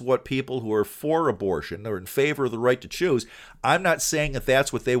that is what people who are for abortion or in favor of the right to choose, I'm not saying that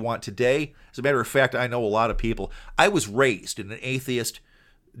that's what they want today. As a matter of fact, I know a lot of people. I was raised in an atheist,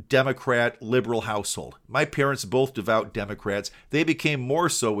 Democrat, liberal household. My parents both devout Democrats. They became more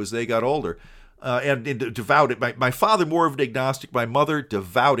so as they got older. And devout. My father more of an agnostic. My mother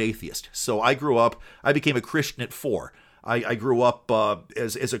devout atheist. So I became a Christian at 4. I grew up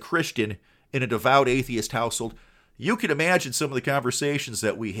as a Christian in a devout atheist household. You can imagine some of the conversations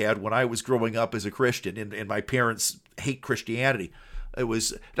that we had when I was growing up as a Christian, and my parents hate Christianity. It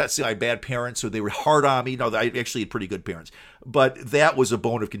was not saying I had bad parents or they were hard on me. No, I actually had pretty good parents. But that was a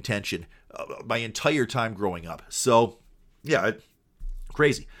bone of contention my entire time growing up. So, yeah,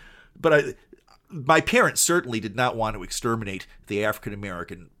 crazy. But my parents certainly did not want to exterminate the African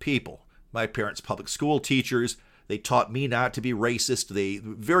American people. My parents, public school teachers. They taught me not to be racist. They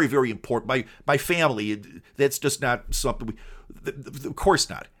very, very important. My family, that's just not something of course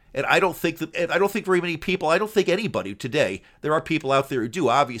not. And I don't think very many people, I don't think anybody today, there are people out there who do.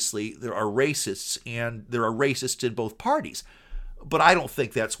 Obviously, there are racists, and there are racists in both parties. But I don't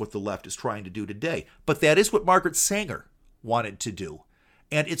think that's what the left is trying to do today. But that is what Margaret Sanger wanted to do.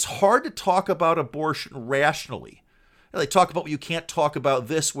 And it's hard to talk about abortion rationally. They talk about, well, you can't talk about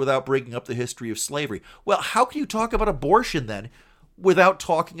this without bringing up the history of slavery. Well, how can you talk about abortion then without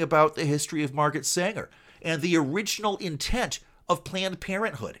talking about the history of Margaret Sanger and the original intent of Planned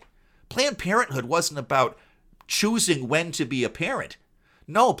Parenthood? Planned Parenthood wasn't about choosing when to be a parent.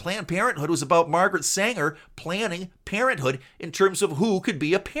 No, Planned Parenthood was about Margaret Sanger planning parenthood in terms of who could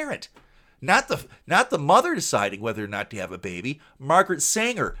be a parent. Not the mother deciding whether or not to have a baby. Margaret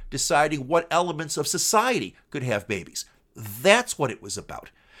Sanger deciding what elements of society could have babies. That's what it was about.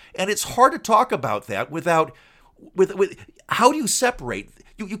 And it's hard to talk about that with how do you separate?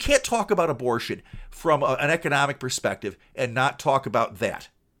 You can't talk about abortion from an economic perspective and not talk about that.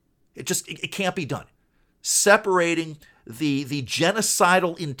 It can't be done. Separating the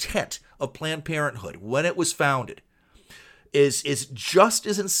genocidal intent of Planned Parenthood when it was founded is just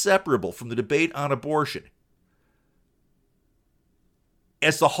as inseparable from the debate on abortion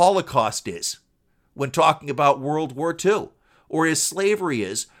as the Holocaust is when talking about World War II, or as slavery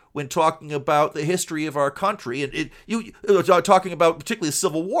is when talking about the history of our country, and talking about particularly the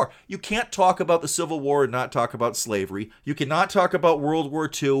Civil War. You can't talk about the Civil War and not talk about slavery. You cannot talk about World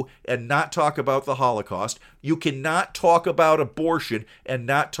War II and not talk about the Holocaust. You cannot talk about abortion and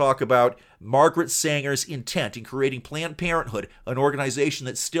not talk about Margaret Sanger's intent in creating Planned Parenthood, an organization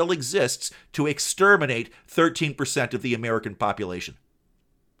that still exists to exterminate 13% of the American population.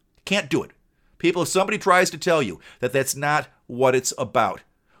 Can't do it. People, if somebody tries to tell you that that's not what it's about,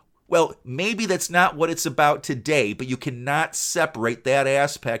 well, maybe that's not what it's about today, but you cannot separate that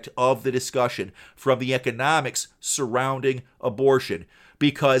aspect of the discussion from the economics surrounding abortion,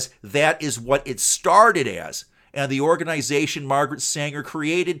 because that is what it started as, and the organization Margaret Sanger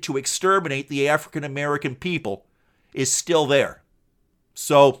created to exterminate the African American people is still there.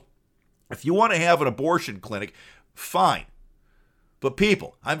 So, if you want to have an abortion clinic, fine. But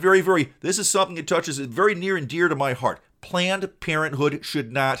people, this is something that touches very near and dear to my heart. Planned Parenthood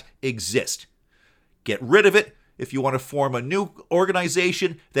should not exist. Get rid of it. If you want to form a new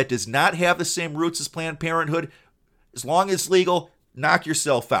organization that does not have the same roots as Planned Parenthood, as long as legal, Knock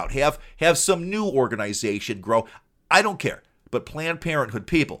yourself out. Have some new organization grow. I don't care. But Planned Parenthood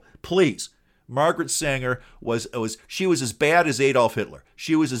people, please. Margaret Sanger was as bad as Adolf Hitler.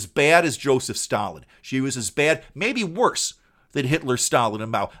 She was as bad as Joseph Stalin. She was as bad, maybe worse, than Hitler, Stalin,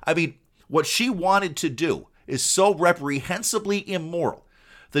 and Mao. I mean, what she wanted to do is so reprehensibly immoral.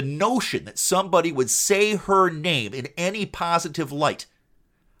 The notion that somebody would say her name in any positive light.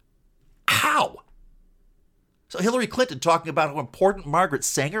 How? So Hillary Clinton talking about how important Margaret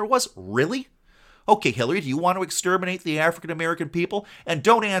Sanger was? Really? Okay, Hillary, do you want to exterminate the African American people? And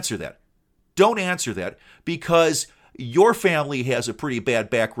don't answer that. Don't answer that, because your family has a pretty bad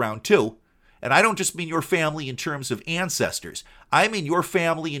background too. And I don't just mean your family in terms of ancestors. I mean your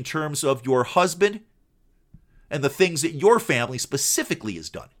family in terms of your husband and the things that your family specifically has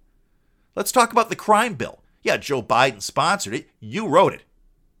done. Let's talk about the crime bill. Yeah, Joe Biden sponsored it. You wrote it.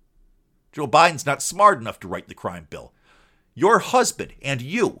 Joe Biden's not smart enough to write the crime bill. Your husband and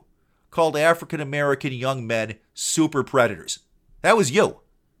you called African American young men super predators. That was you.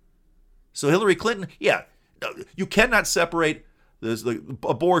 So Hillary Clinton, yeah, you cannot separate the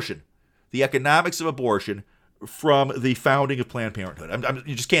abortion, the economics of abortion, from the founding of Planned Parenthood.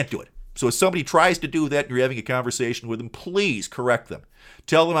 You just can't do it. So if somebody tries to do that and you're having a conversation with them, please correct them.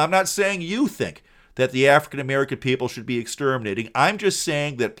 Tell them, I'm not saying you think that the African American people should be exterminating. I'm just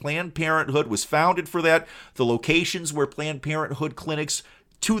saying that Planned Parenthood was founded for that. The locations where Planned Parenthood clinics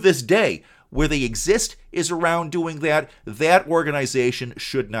to this day, where they exist, is around doing that. That organization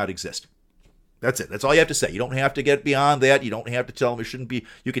should not exist. That's it. That's all you have to say. You don't have to get beyond that. You don't have to tell them it shouldn't be.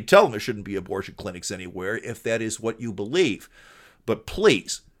 You can tell them there shouldn't be abortion clinics anywhere if that is what you believe. But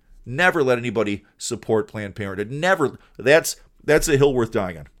please, never let anybody support Planned Parenthood. Never. That's a hill worth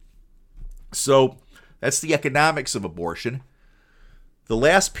dying on. So that's the economics of abortion. The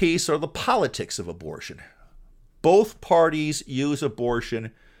last piece are the politics of abortion. Both parties use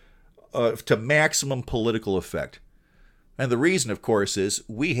abortion to maximum political effect. And the reason, of course, is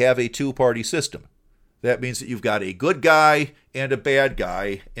we have a two-party system. That means that you've got a good guy and a bad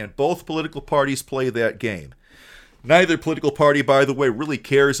guy, and both political parties play that game. Neither political party, by the way, really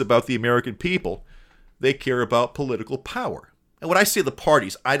cares about the American people. They care about political power. And when I say the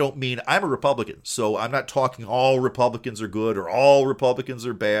parties, I don't mean, I'm a Republican, so I'm not talking all Republicans are good or all Republicans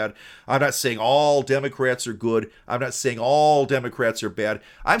are bad. I'm not saying all Democrats are good. I'm not saying all Democrats are bad.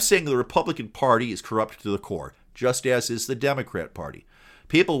 I'm saying the Republican Party is corrupt to the core, just as is the Democrat Party.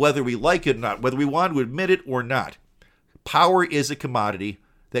 People, whether we like it or not, whether we want to admit it or not, power is a commodity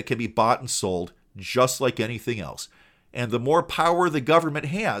that can be bought and sold just like anything else. And the more power the government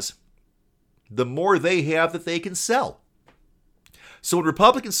has, the more they have that they can sell. So when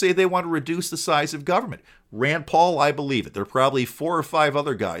Republicans say they want to reduce the size of government, Rand Paul, I believe it. There are probably 4 or 5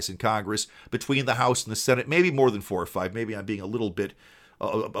 other guys in Congress between the House and the Senate, maybe more than 4 or 5. Maybe I'm being a little bit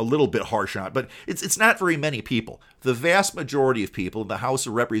harsh on it, but it's not very many people. The vast majority of people in the House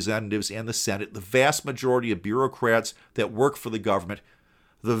of Representatives and the Senate, the vast majority of bureaucrats that work for the government,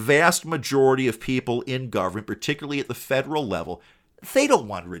 the vast majority of people in government, particularly at the federal level, they don't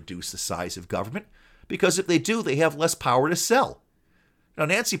want to reduce the size of government, because if they do, they have less power to sell. Now,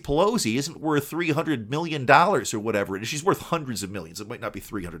 Nancy Pelosi isn't worth $300 million or whatever it is. She's worth hundreds of millions. It might not be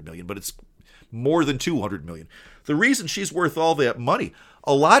 $300 million, but it's more than $200 million. The reason she's worth all that money,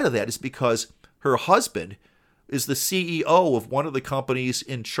 a lot of that is because her husband is the CEO of one of the companies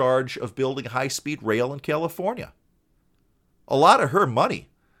in charge of building high-speed rail in California. A lot of her money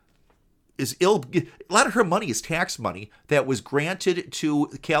is tax money that was granted to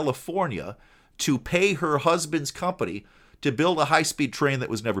California to pay her husband's company to build a high-speed train that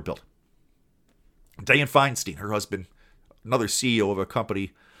was never built. Dianne Feinstein, her husband, another CEO of a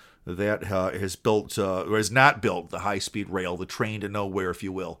company that has built or has not built the high-speed rail, the train to nowhere, if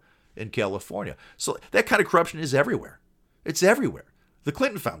you will, in California. So that kind of corruption is everywhere. It's everywhere. The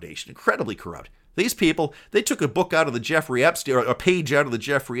Clinton Foundation, incredibly corrupt. These people, they took a book out of the Jeffrey Epstein, or a page out of the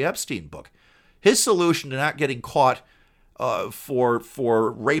Jeffrey Epstein book. His solution to not getting caught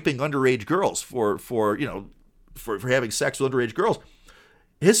for raping underage girls, for having sex with underage girls,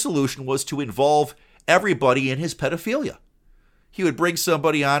 his solution was to involve everybody in his pedophilia. He would bring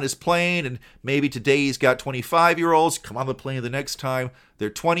somebody on his plane, and maybe today he's got 25-year-olds, come on the plane the next time. They're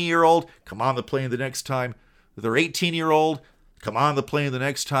 20-year-old, come on the plane the next time. They're 18-year-old, come on the plane the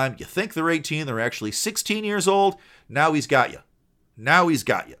next time. You think they're 18, they're actually 16 years old. Now he's got you.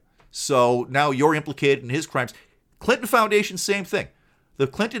 So now you're implicated in his crimes. Clinton Foundation, same thing. The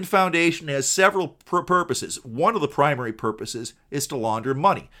Clinton Foundation has several purposes. One of the primary purposes is to launder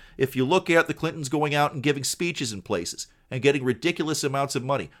money. If you look at the Clintons going out and giving speeches in places and getting ridiculous amounts of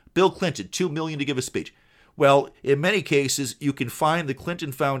money. Bill Clinton, $2 million to give a speech. Well, in many cases, you can find the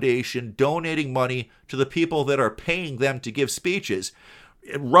Clinton Foundation donating money to the people that are paying them to give speeches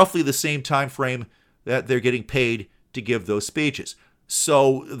at roughly the same time frame that they're getting paid to give those speeches.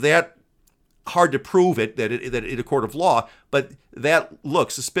 So that hard to prove it that in a court of law, but that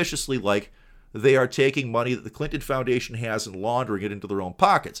looks suspiciously like they are taking money that the Clinton Foundation has and laundering it into their own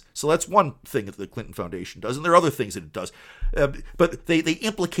pockets. So that's one thing that the Clinton Foundation does, and there are other things that it does. But they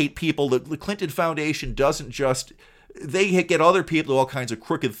implicate people. The Clinton Foundation doesn't just... They get other people to do all kinds of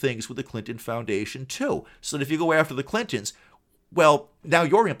crooked things with the Clinton Foundation, too. So that if you go after the Clintons, well, now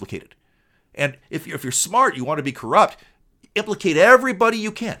you're implicated. And if you're smart, you want to be corrupt, implicate everybody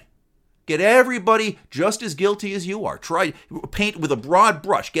you can. Get everybody just as guilty as you are. Try paint with a broad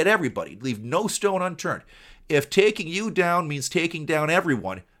brush. Get everybody. Leave no stone unturned. If taking you down means taking down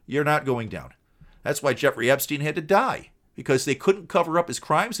everyone, you're not going down. That's why Jeffrey Epstein had to die, because they couldn't cover up his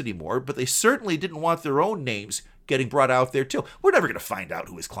crimes anymore, but they certainly didn't want their own names getting brought out there too. We're never going to find out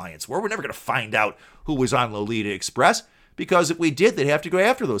who his clients were. We're never going to find out who was on Lolita Express, because if we did, they'd have to go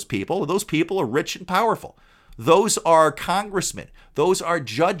after those people. Those people are rich and powerful. Those are congressmen. Those are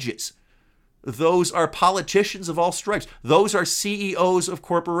judges. Those are politicians of all stripes. Those are CEOs of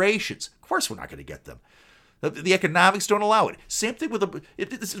corporations. Of course we're not going to get them. The economics don't allow it. Same thing with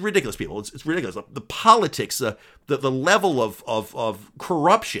this is ridiculous, people. It's ridiculous. The politics, the level of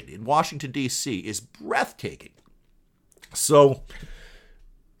corruption in Washington, D.C. is breathtaking. So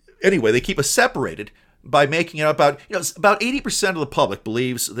anyway, they keep us separated by making it about 80% of the public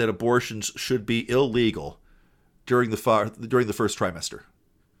believes that abortions should be illegal during the first trimester.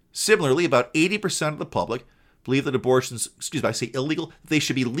 Similarly, about 80% of the public believe that abortions, I say illegal, they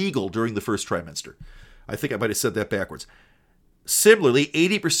should be legal during the first trimester. I think I might have said that backwards. Similarly,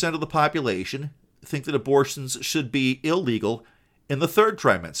 80% of the population think that abortions should be illegal in the third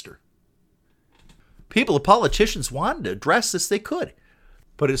trimester. The politicians wanted to address this, they could.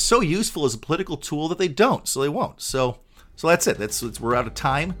 But it's so useful as a political tool that they don't, so they won't. So that's it. We're out of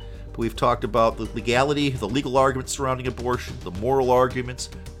time. We've talked about the legality, the legal arguments surrounding abortion, the moral arguments,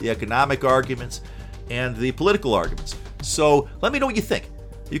 the economic arguments, and the political arguments. So let me know what you think.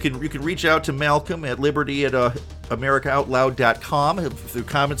 You can reach out to Malcolm at Liberty at AmericaOutloud.com. If there are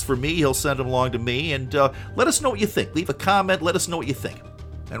comments for me, he'll send them along to me. And let us know what you think. Leave a comment. Let us know what you think.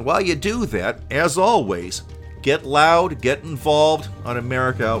 And while you do that, as always, get loud, get involved on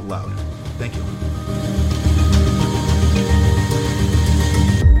America Out Loud. Thank you.